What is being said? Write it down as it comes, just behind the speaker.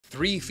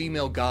3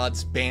 female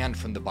gods banned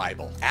from the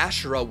Bible.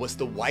 Asherah was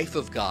the wife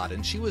of God,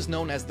 and she was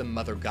known as the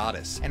mother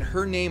goddess, and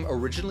her name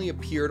originally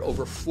appeared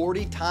over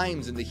 40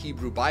 times in the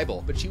Hebrew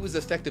Bible, but she was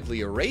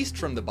effectively erased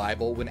from the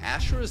Bible when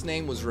Asherah's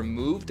name was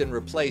removed and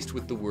replaced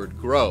with the word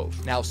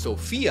grove. Now,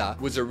 Sophia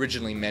was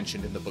originally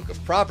mentioned in the book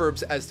of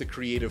Proverbs as the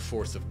creative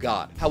force of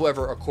God.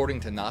 However,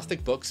 according to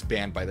Gnostic books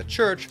banned by the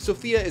church,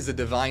 Sophia is a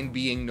divine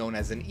being known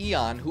as an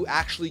eon who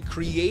actually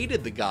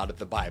created the God of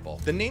the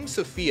Bible. The name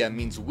Sophia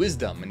means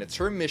wisdom, and it's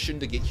her mission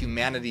to get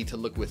humanity to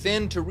look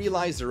within to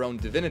realize their own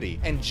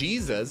divinity. And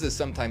Jesus is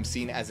sometimes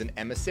seen as an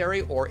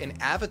emissary or an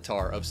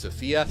avatar of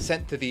Sophia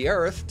sent to the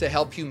earth to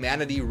help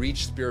humanity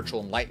reach spiritual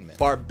enlightenment.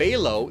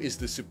 Barbelo is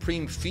the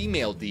supreme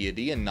female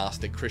deity in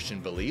Gnostic Christian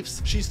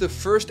beliefs. She's the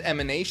first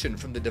emanation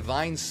from the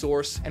divine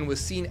source and was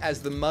seen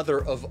as the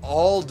mother of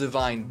all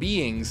divine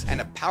beings and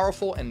a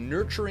powerful and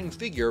nurturing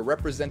figure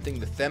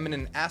representing the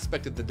feminine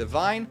aspect of the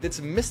divine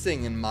that's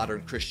missing in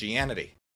modern Christianity.